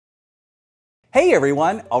Hey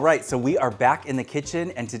everyone! All right, so we are back in the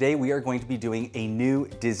kitchen and today we are going to be doing a new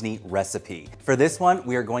Disney recipe. For this one,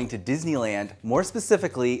 we are going to Disneyland, more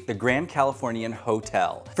specifically, the Grand Californian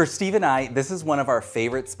Hotel. For Steve and I, this is one of our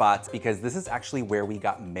favorite spots because this is actually where we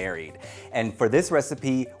got married. And for this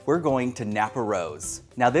recipe, we're going to Napa Rose.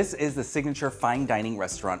 Now this is the signature fine dining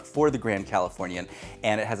restaurant for the Grand Californian,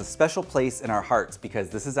 and it has a special place in our hearts because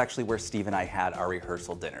this is actually where Steve and I had our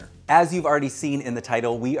rehearsal dinner. As you've already seen in the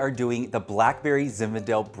title, we are doing the Blackberry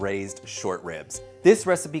Zinfandel Braised short ribs. This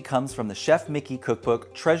recipe comes from the Chef Mickey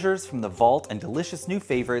cookbook, Treasures from the Vault and Delicious New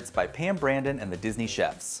Favorites by Pam Brandon and the Disney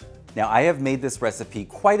Chefs. Now I have made this recipe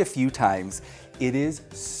quite a few times. It is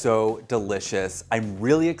so delicious. I'm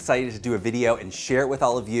really excited to do a video and share it with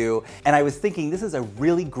all of you. And I was thinking this is a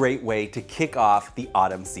really great way to kick off the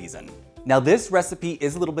autumn season. Now this recipe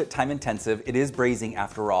is a little bit time intensive. It is braising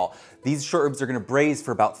after all. These short ribs are gonna braise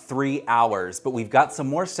for about 3 hours, but we've got some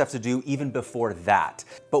more stuff to do even before that.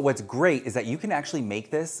 But what's great is that you can actually make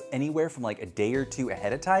this anywhere from like a day or two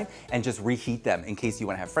ahead of time and just reheat them in case you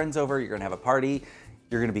wanna have friends over, you're gonna have a party,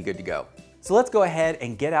 you're gonna be good to go. So let's go ahead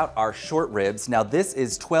and get out our short ribs. Now this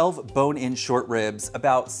is 12 bone-in short ribs,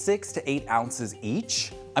 about 6 to 8 ounces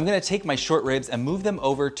each. I'm gonna take my short ribs and move them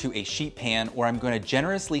over to a sheet pan where I'm gonna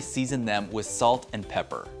generously season them with salt and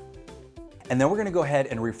pepper. And then we're gonna go ahead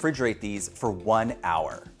and refrigerate these for 1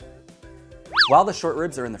 hour. While the short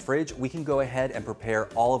ribs are in the fridge, we can go ahead and prepare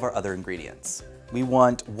all of our other ingredients. We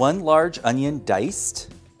want 1 large onion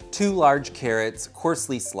diced, 2 large carrots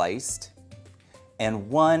coarsely sliced, and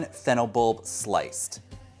 1 fennel bulb sliced.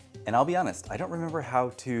 And I'll be honest, I don't remember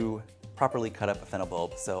how to properly cut up a fennel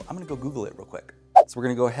bulb, so I'm gonna go Google it real quick. So we're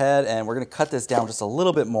gonna go ahead and we're gonna cut this down just a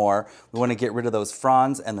little bit more. We wanna get rid of those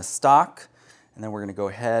fronds and the stalk, and then we're gonna go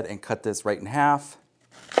ahead and cut this right in half,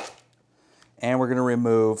 and we're gonna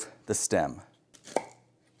remove the stem.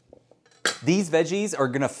 These veggies are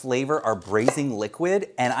gonna flavor our braising liquid,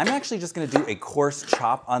 and I'm actually just gonna do a coarse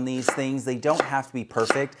chop on these things. They don't have to be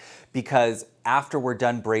perfect because after we're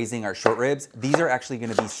done braising our short ribs, these are actually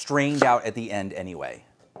gonna be strained out at the end anyway.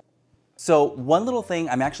 So one little thing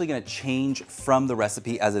I'm actually gonna change from the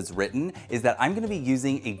recipe as it's written is that I'm gonna be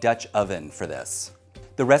using a Dutch oven for this.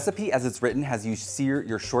 The recipe as it's written has you sear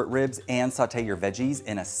your short ribs and saute your veggies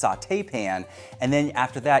in a saute pan, and then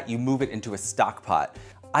after that you move it into a stock pot.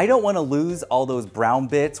 I don't want to lose all those brown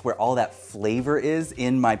bits where all that flavor is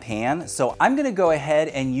in my pan, so I'm gonna go ahead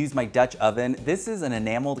and use my Dutch oven. This is an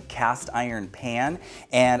enameled cast iron pan,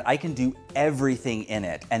 and I can do everything in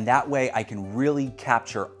it, and that way I can really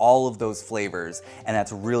capture all of those flavors, and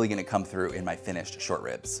that's really gonna come through in my finished short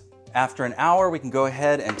ribs. After an hour, we can go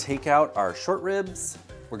ahead and take out our short ribs.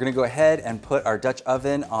 We're gonna go ahead and put our Dutch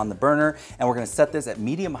oven on the burner, and we're gonna set this at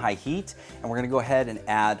medium-high heat, and we're gonna go ahead and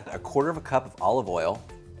add 1/4 cup of olive oil.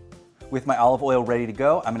 With my olive oil ready to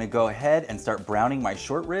go, I'm gonna go ahead and start browning my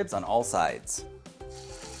short ribs on all sides.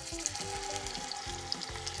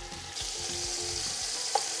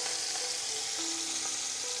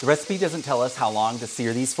 The recipe doesn't tell us how long to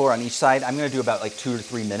sear these for on each side. I'm gonna do about like 2 to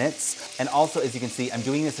 3 minutes. And also, as you can see, I'm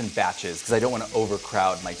doing this in batches because I don't wanna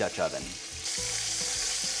overcrowd my Dutch oven.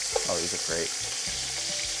 Oh, these are great.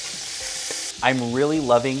 I'm really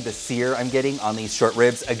loving the sear I'm getting on these short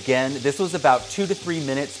ribs. Again, this was about 2 to 3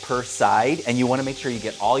 minutes per side, and you wanna make sure you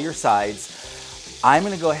get all your sides. I'm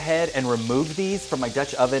gonna go ahead and remove these from my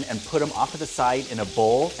Dutch oven and put them off to the side in a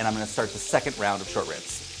bowl, and I'm gonna start the second round of short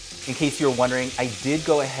ribs. In case you're wondering, I did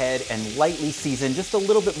go ahead and lightly season just a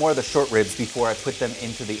little bit more of the short ribs before I put them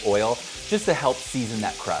into the oil, just to help season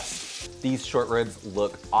that crust. These short ribs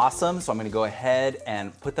look awesome, so I'm gonna go ahead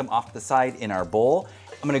and put them off to the side in our bowl.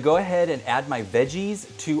 I'm gonna go ahead and add my veggies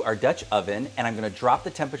to our Dutch oven, and I'm gonna drop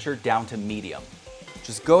the temperature down to medium.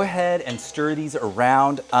 Just go ahead and stir these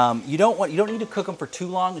around. You don't need to cook them for too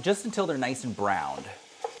long, just until they're nice and browned.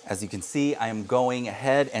 As you can see, I am going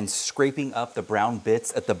ahead and scraping up the brown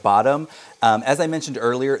bits at the bottom. As I mentioned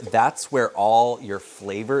earlier, that's where all your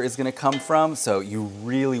flavor is gonna come from, so you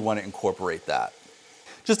really wanna incorporate that.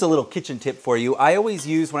 Just a little kitchen tip for you. I always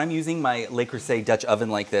use, when I'm using my Le Creuset Dutch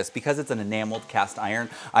oven like this, because it's an enameled cast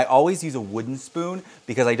iron, I always use a wooden spoon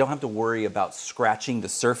because I don't have to worry about scratching the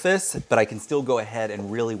surface, but I can still go ahead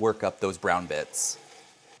and really work up those brown bits.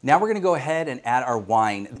 Now we're gonna go ahead and add our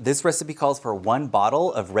wine. This recipe calls for 1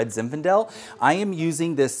 bottle of red Zinfandel. I am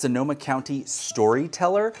using this Sonoma County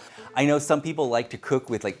Storyteller. I know some people like to cook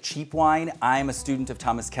with like cheap wine. I'm a student of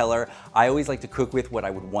Thomas Keller. I always like to cook with what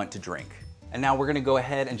I would want to drink. And now we're gonna go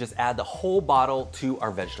ahead and just add the whole bottle to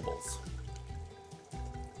our vegetables.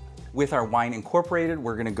 With our wine incorporated,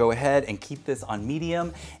 we're gonna go ahead and keep this on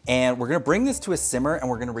medium, and we're gonna bring this to a simmer, and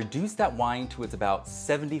we're gonna reduce that wine to its about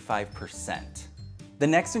 75%. The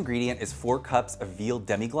next ingredient is 4 cups of veal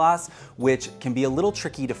demi-glace, which can be a little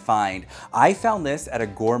tricky to find. I found this at a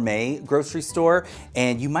gourmet grocery store,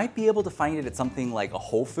 and you might be able to find it at something like a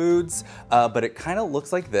Whole Foods, but it kind of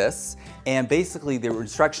looks like this. And basically the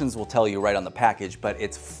instructions will tell you right on the package, but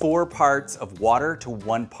it's 4 parts of water to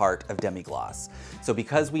 1 part of demi-glace. So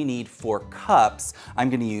because we need 4 cups, I'm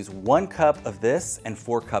gonna use 1 cup of this and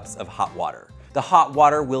 4 cups of hot water. The hot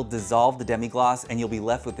water will dissolve the demi-glace and you'll be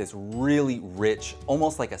left with this really rich,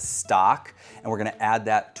 almost like a stock, and we're gonna add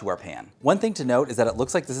that to our pan. One thing to note is that it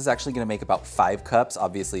looks like this is actually gonna make about 5 cups,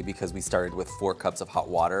 obviously because we started with 4 cups of hot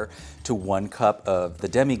water to 1 cup of the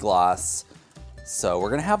demi-glace. So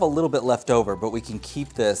we're gonna have a little bit left over, but we can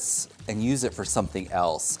keep this and use it for something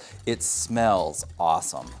else. It smells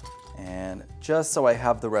awesome. And just so I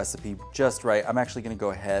have the recipe just right, I'm actually gonna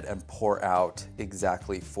go ahead and pour out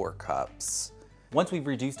exactly 4 cups. Once we've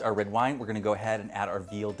reduced our red wine, we're gonna go ahead and add our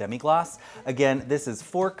veal demi-glace. Again, this is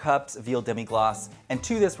 4 cups of veal demi-glace, and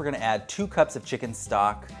to this we're gonna add 2 cups of chicken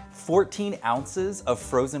stock, 14 ounces of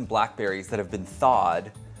frozen blackberries that have been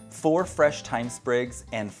thawed, 4 fresh thyme sprigs,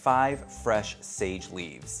 and 5 fresh sage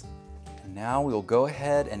leaves. And now we'll go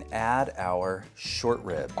ahead and add our short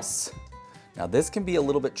ribs. Now this can be a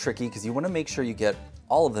little bit tricky because you wanna make sure you get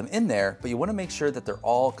all of them in there, but you wanna make sure that they're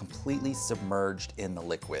all completely submerged in the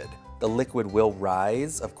liquid. The liquid will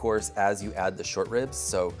rise, of course, as you add the short ribs,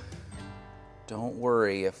 so don't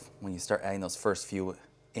worry if when you start adding those first few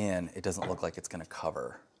in, it doesn't look like it's gonna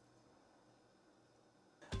cover.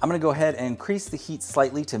 I'm gonna go ahead and increase the heat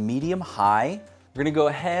slightly to medium-high. We're gonna go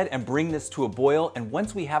ahead and bring this to a boil, and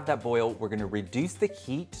once we have that boil, we're gonna reduce the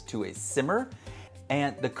heat to a simmer.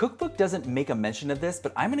 And the cookbook doesn't make a mention of this,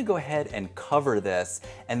 but I'm gonna go ahead and cover this,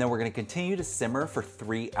 and then we're gonna continue to simmer for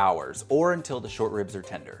 3 hours, or until the short ribs are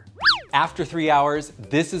tender. After 3 hours,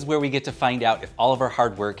 this is where we get to find out if all of our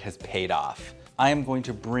hard work has paid off. I am going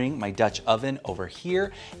to bring my Dutch oven over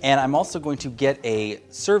here, and I'm also going to get a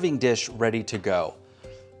serving dish ready to go.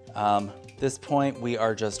 At this point, we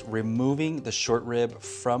are just removing the short rib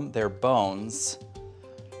from their bones.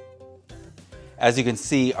 As you can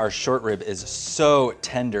see, our short rib is so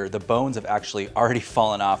tender. The bones have actually already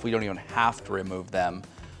fallen off. We don't even have to remove them.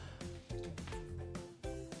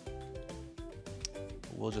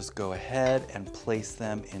 We'll just go ahead and place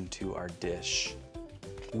them into our dish.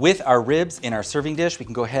 With our ribs in our serving dish, we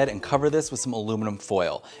can go ahead and cover this with some aluminum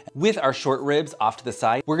foil. With our short ribs off to the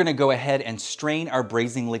side, we're gonna go ahead and strain our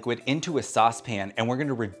braising liquid into a saucepan, and we're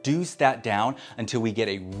gonna reduce that down until we get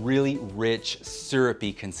a really rich,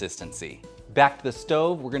 syrupy consistency. Back to the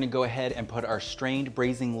stove, we're gonna go ahead and put our strained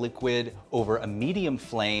braising liquid over a medium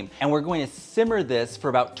flame, and we're going to simmer this for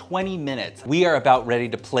about 20 minutes. We are about ready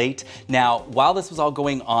to plate. Now, while this was all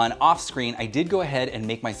going on off screen, I did go ahead and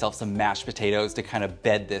make myself some mashed potatoes to kind of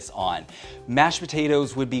bed this on. Mashed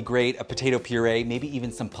potatoes would be great, a potato puree, maybe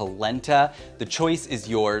even some polenta. The choice is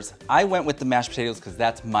yours. I went with the mashed potatoes because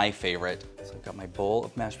that's my favorite. So I've got my bowl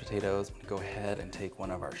of mashed potatoes. I'm gonna go ahead and take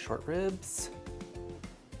one of our short ribs.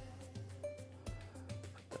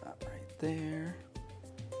 There.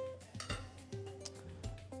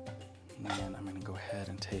 And then I'm gonna go ahead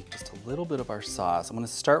and take just a little bit of our sauce. I'm gonna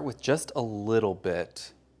start with just a little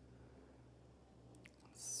bit.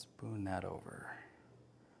 Spoon that over.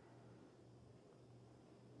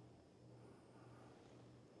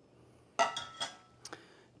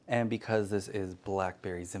 And because this is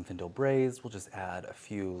Blackberry Zinfandel Braised, we'll just add a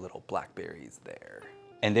few little blackberries there.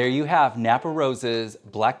 And there you have Napa Rose's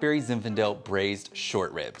Blackberry Zinfandel Braised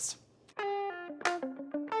Short Ribs.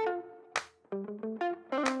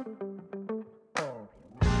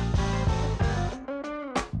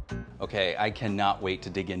 Okay, I cannot wait to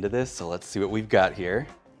dig into this, so let's see what we've got here.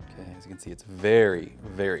 Okay, as you can see, it's very,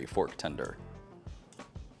 very fork tender.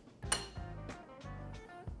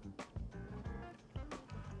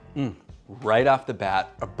 Right off the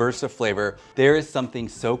bat, a burst of flavor. There is something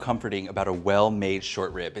so comforting about a well-made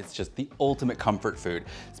short rib. It's just the ultimate comfort food,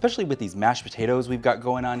 especially with these mashed potatoes we've got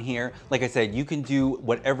going on here. Like I said, you can do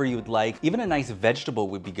whatever you would like. Even a nice vegetable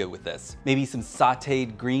would be good with this. Maybe some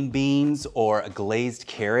sauteed green beans or a glazed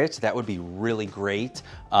carrot. That would be really great.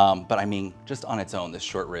 But I mean, just on its own, this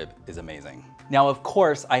short rib is amazing. Now, of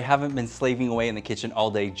course, I haven't been slaving away in the kitchen all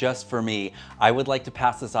day just for me. I would like to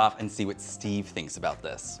pass this off and see what Steve thinks about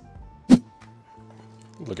this.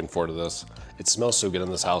 Looking forward to this. It smells so good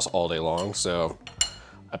in this house all day long, so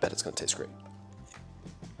I bet it's gonna taste great.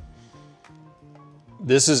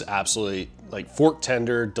 This is absolutely like fork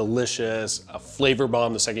tender, delicious, a flavor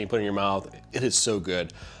bomb the second you put it in your mouth. It is so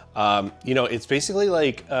good. You know, it's basically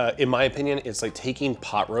like, in my opinion, it's like taking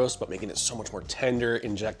pot roast, but making it so much more tender,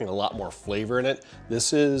 injecting a lot more flavor in it.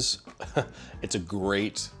 This is, it's a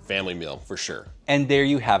great family meal for sure. And there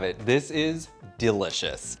you have it. This is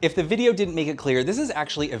delicious. If the video didn't make it clear, this is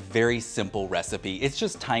actually a very simple recipe. It's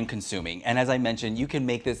just time consuming. And as I mentioned, you can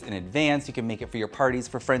make this in advance. You can make it for your parties,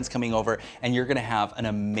 for friends coming over, and you're gonna have an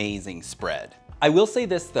amazing spread. I will say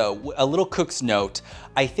this though, a little cook's note.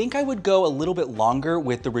 I think I would go a little bit longer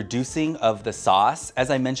with the reducing of the sauce. As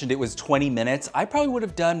I mentioned, it was 20 minutes. I probably would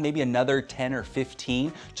have done maybe another 10 or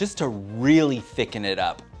 15 just to really thicken it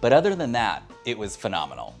up. But other than that, it was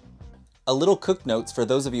phenomenal. A little cook notes for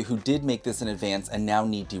those of you who did make this in advance and now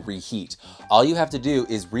need to reheat. All you have to do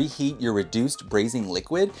is reheat your reduced braising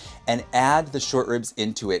liquid and add the short ribs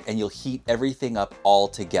into it, and you'll heat everything up all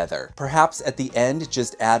together. Perhaps at the end,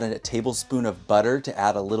 just add a tablespoon of butter to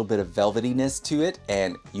add a little bit of velvetyness to it,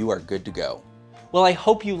 and you are good to go. Well, I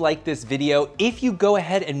hope you liked this video. If you go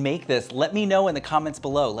ahead and make this, let me know in the comments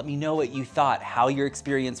below. Let me know what you thought, how your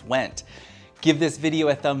experience went. Give this video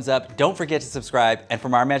a thumbs up. Don't forget to subscribe. And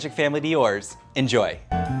from our magic family to yours, enjoy.